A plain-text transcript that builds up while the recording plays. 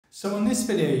So in this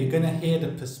video, you're going to hear the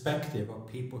perspective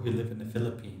of people who live in the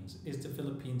Philippines. Is the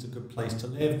Philippines a good place to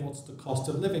live? What's the cost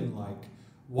of living like?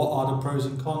 What are the pros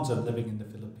and cons of living in the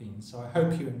Philippines? So I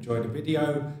hope you enjoyed the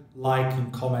video. Like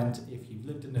and comment if you've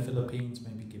lived in the Philippines,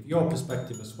 maybe give your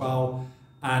perspective as well.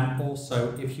 And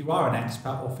also, if you are an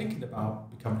expat or thinking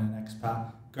about becoming an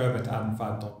expat, go over to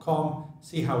adamfad.com,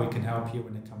 see how we can help you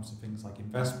when it comes to things like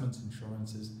investments,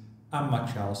 insurances, and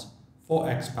much else for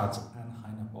expats and high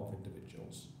net worth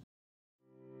individuals.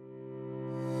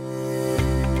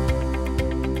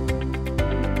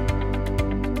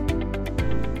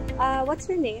 What's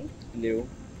your name? Leo.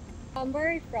 Where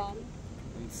are you from?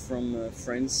 I'm from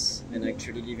France and I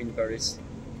actually live in Paris.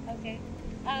 Okay.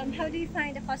 How do you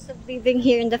find the cost of living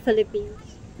here in the Philippines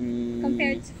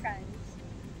compared to France?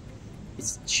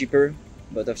 It's cheaper,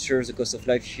 but after the cost of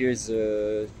life here is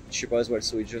cheaper as well,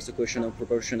 so it's just a question of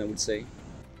proportion, I would say.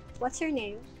 What's your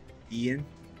name? Ian,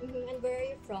 And where are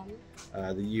you from?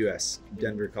 the U.S.,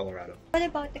 Denver, Colorado. What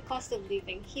about the cost of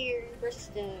living here versus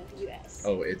the US?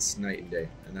 Oh, it's night and day,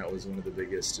 and that was one of the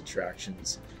biggest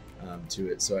attractions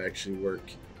to it. So I actually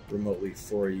work remotely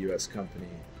for a U.S.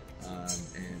 company,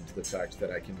 and the fact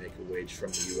that I can make a wage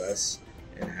from the U.S.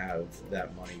 and have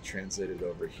that money translated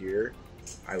over here,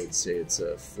 I would say it's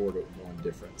a 4-to-1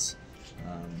 difference.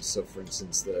 So for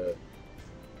instance, the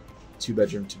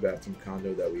 2-bedroom, 2-bathroom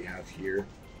condo that we have here,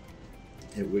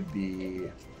 it would be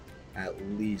at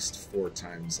least 4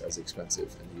 times as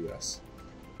expensive in the U.S.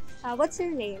 What's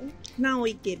your name?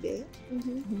 Naoikebe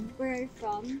Where are you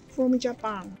from? from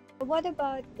Japan. What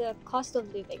about the cost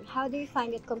of living? How do you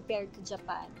find it compared to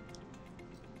Japan?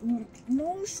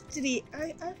 Mostly,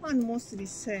 I find mostly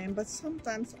same, but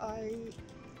sometimes I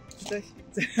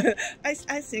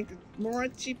think more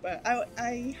cheaper.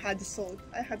 I had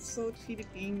thought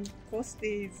Philippine cost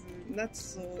is not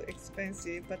so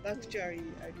expensive, but actually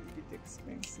a little bit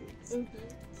expensive. So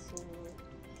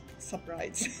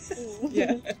surprised.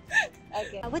 Yeah.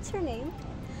 Okay. What's your name?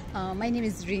 My name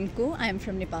is Rinku. I am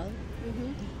from Nepal.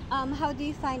 How do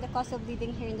you find the cost of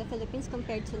living here in the Philippines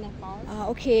compared to Nepal?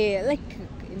 Okay, like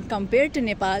compared to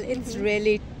Nepal, it's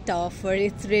really tough or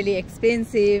it's really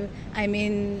expensive. I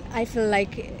mean, I feel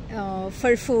like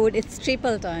for food, it's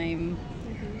triple time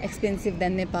expensive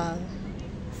than Nepal.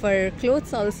 For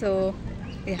clothes also,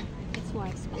 yeah. It's more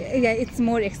expensive. Yeah, it's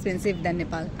more expensive than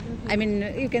Nepal. I mean,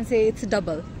 you can say it's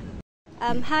double.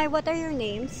 Hi, what are your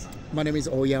names? My name is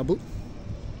Oyabu.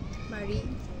 Marie.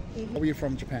 We're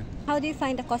from Japan. How do you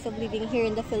find the cost of living here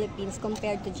in the Philippines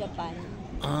compared to Japan?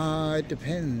 It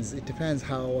depends. It depends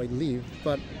how I live,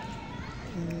 but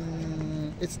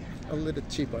it's a little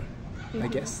cheaper, I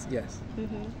guess. Yes.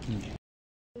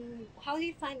 How do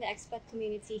you find the expat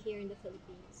community here in the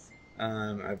Philippines?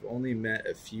 I've only met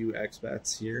a few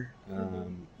expats here,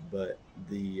 but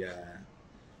the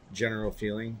general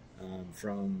feeling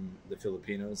from the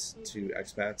Filipinos to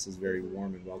expats is very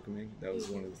warm and welcoming. That was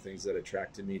one of the things that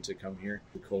attracted me to come here.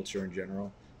 The culture in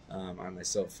general. I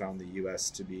myself found the U.S.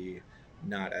 to be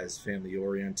not as family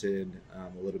oriented,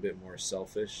 a little bit more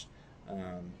selfish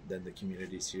than the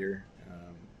communities here.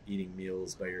 Eating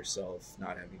meals by yourself,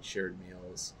 not having shared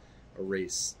meals,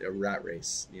 a rat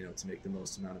race, you know, to make the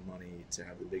most amount of money, to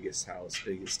have the biggest house,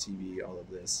 biggest TV, all of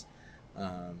this.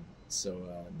 So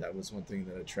that was one thing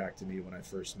that attracted me when I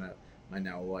first met my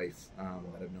now wife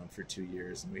that I've known for 2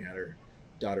 years, and we had our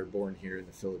daughter born here in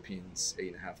the Philippines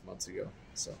 8.5 months ago.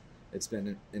 So it's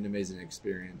been an amazing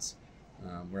experience.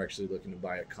 We're actually looking to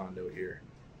buy a condo here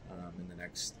in the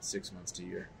next 6 months to a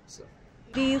year. So.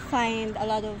 Do you find a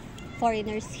lot of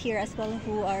foreigners here as well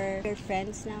who are your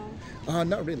friends now?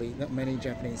 Not really. Not many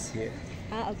Japanese here.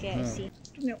 Okay, I see.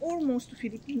 Almost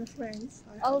Filipino friends.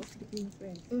 I have Filipino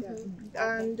friends.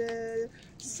 Yeah. And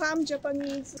some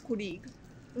Japanese colleagues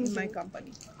in my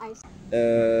company. I see.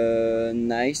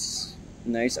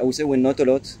 Nice. I would say we're not a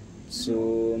lot.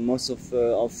 So most of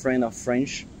our friends are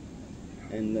French,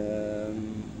 and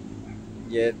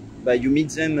yeah, but you meet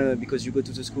them because you go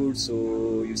to the school,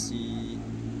 so you see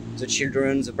the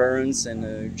children, the parents,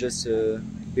 and just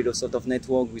build a sort of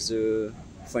network with the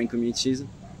foreign communities,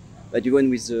 but even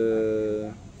with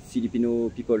the Filipino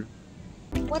people.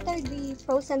 What are the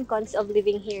pros and cons of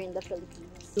living here in the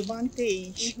Philippines?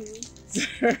 Advantage,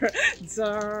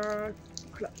 the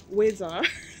weather,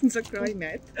 the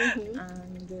climate,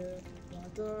 and the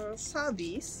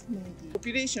service. Maybe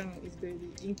population is very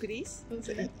increased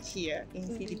here in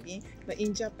Philippines, but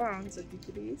in Japan the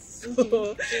decrease.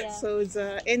 So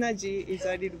the energy is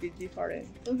a little bit different.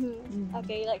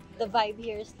 Okay, like the vibe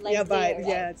here is like the vibe.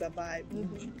 Right? The vibe.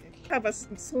 Have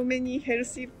so many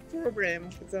healthy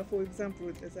problems. For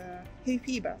example, the hay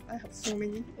fever. I have so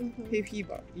many hay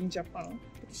fever in Japan.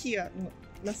 here,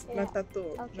 no, not at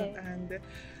all. Okay.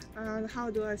 And how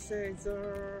do I say?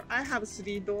 I have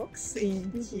 3 dogs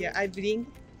in here. I bring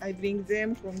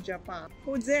them from Japan.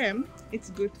 For them, it's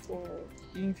good for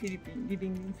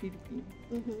living in Philippines.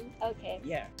 Okay.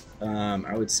 Yeah.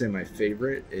 I would say my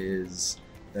favorite is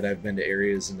that I've been to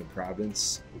areas in the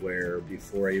province where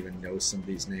before I even know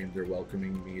somebody's name, they're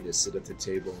welcoming me to sit at the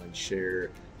table and share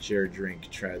a drink,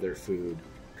 try their food,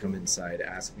 come inside,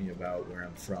 ask me about where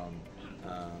I'm from.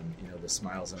 The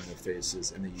smiles on their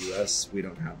faces. In the U.S., we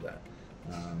don't have that.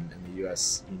 In the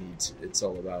U.S., it's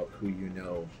all about who you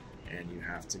know, and you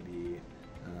have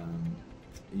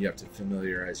to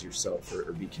familiarize yourself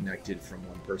or be connected from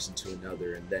one person to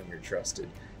another, and then you're trusted.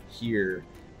 Here,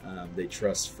 they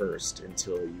trust first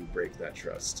until you break that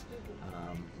trust.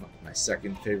 My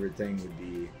second favorite thing would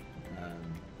be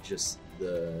just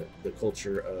the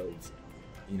culture of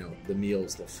the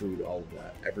meals, the food, all of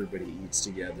that. Everybody eats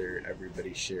together,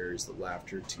 everybody shares the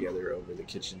laughter together over the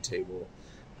kitchen table,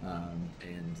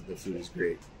 and the food is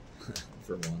great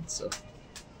for one. So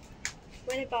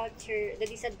What about the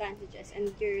disadvantages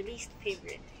and your least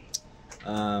favorite?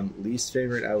 Least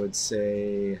favorite, I would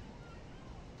say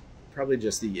probably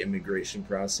just the immigration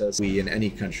process. We in any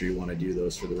country want to do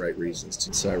those for the right reasons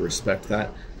too. So I respect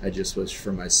that. I just wish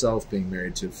for myself, being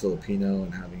married to a Filipino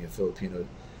and having a Filipino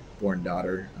born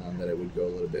daughter, that it would go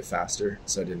a little bit faster,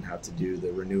 so I didn't have to do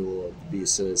the renewal of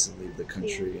visas and leave the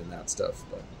country and that stuff.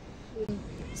 But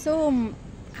So,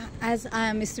 as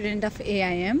I'm a student of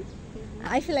AIM,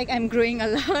 I feel like I'm growing a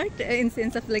lot in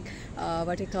sense of like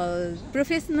what I call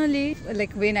professionally.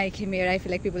 Like when I came here, I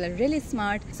feel like people are really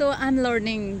smart. So I'm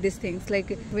learning these things.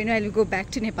 Like when I go back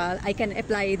to Nepal, I can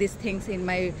apply these things in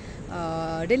my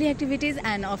daily activities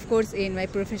and of course in my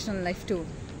professional life too.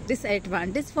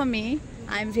 Disadvantage for me,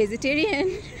 I'm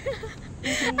vegetarian.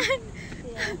 And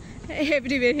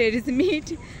everywhere here is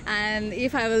meat, and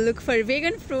if I will look for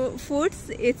vegan foods,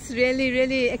 it's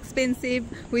really expensive,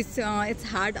 which it's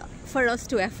hard for us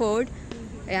to afford.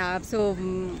 So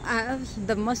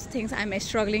the most things I'm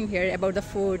struggling here about the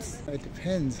foods. It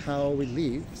depends how we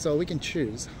live, so we can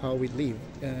choose how we live.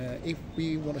 If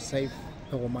we want to save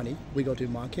our money, we go to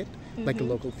market like the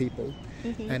local people,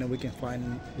 and we can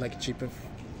find like cheaper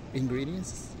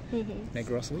ingredients, like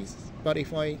groceries. But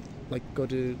if I like go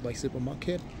to like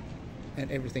supermarket, and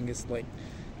everything is like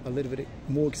a little bit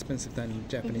more expensive than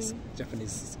Japanese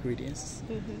ingredients.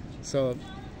 So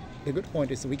the good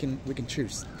point is we can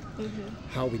choose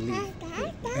how we live,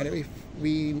 and if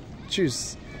we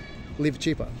choose live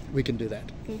cheaper, we can do that.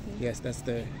 Yes, that's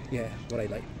what I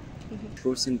like.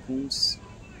 Pros and cons,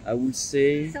 I would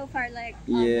say. So far, like,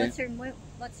 Yeah.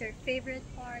 what's your favorite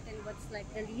part and what's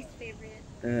like the least favorite?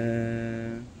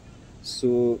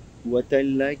 So what I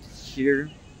like here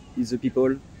is the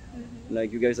people.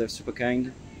 Like you guys are super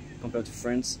kind compared to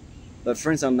France, but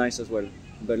friends are nice as well.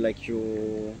 But like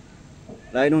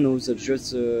I don't know, it's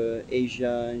just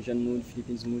Asian mood,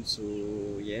 Philippines mood. So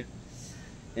yeah.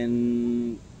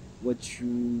 And what you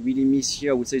really miss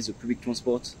here, I would say, is the public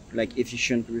transport, like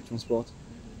efficient public transport.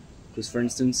 Because for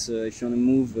instance, if you want to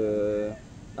move,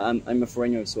 I'm a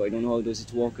foreigner, so I don't know how does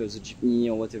it work, the jeepney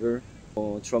or whatever,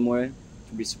 or tramway. It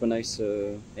would be super nice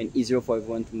and easier for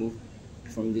everyone to move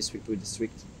from district to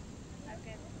district.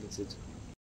 Okay. That's it.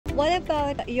 What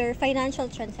about your financial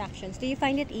transactions? Do you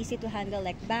find it easy to handle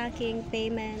like banking,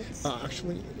 payments?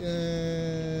 Actually,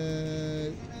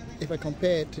 if I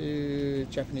compare to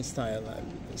Japanese style,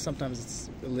 sometimes it's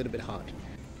a little bit hard.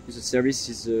 The service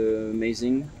is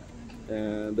amazing,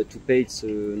 but to pay, it's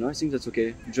no, I think that's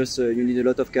okay. Just you need a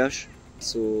lot of cash,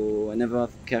 so I never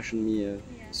have cash on me.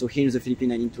 So here in the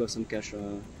Philippines, I need to have some cash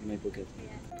in my pocket.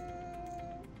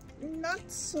 Not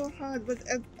so hard, but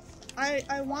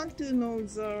I want to know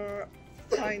the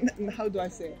how do I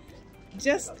say?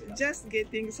 Just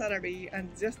getting salary and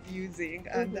just using,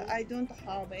 and I don't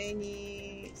have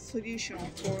any solution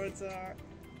for the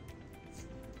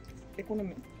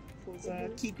economy, for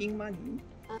the keeping money.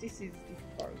 This is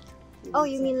difficult. Oh,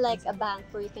 you mean like a bank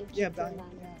where you can keep your bank, money?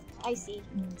 yeah. I see.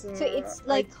 So it's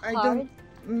like hard.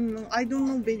 I don't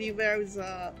know very well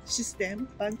the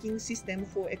banking system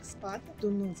for expat.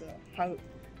 Don't know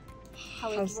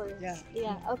how it works.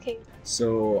 Yeah. Okay.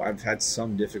 So I've had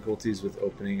some difficulties with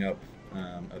opening up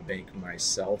a bank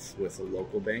myself with a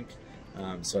local bank.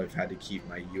 So I've had to keep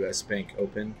my US bank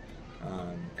open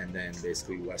and then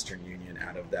basically Western Union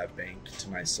out of that bank to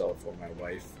myself or my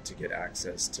wife to get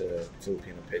access to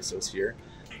Filipino pesos here.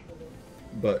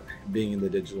 But being in the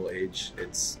digital age,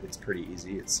 it's pretty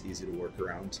easy. It's easy to work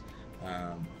around.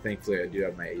 Thankfully, I do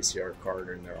have my ACR card,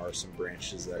 and there are some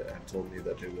branches that have told me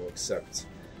that they will accept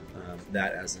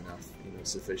that as enough,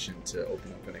 sufficient to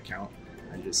open up an account.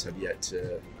 I just have yet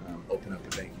to open up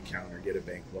a bank account or get a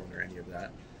bank loan or any of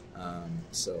that.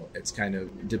 So it's kind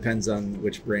of depends on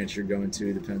which branch you're going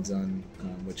to, depends on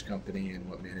which company and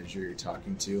what manager you're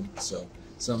talking to. So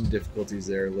some difficulties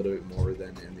there, a little bit more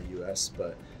than in the U.S.,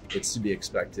 but it's to be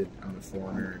expected. I'm a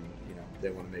foreigner, and they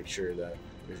want to make sure that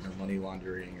there's no money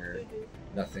laundering or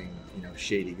nothing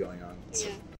shady going on. So.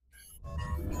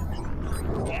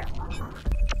 Yeah.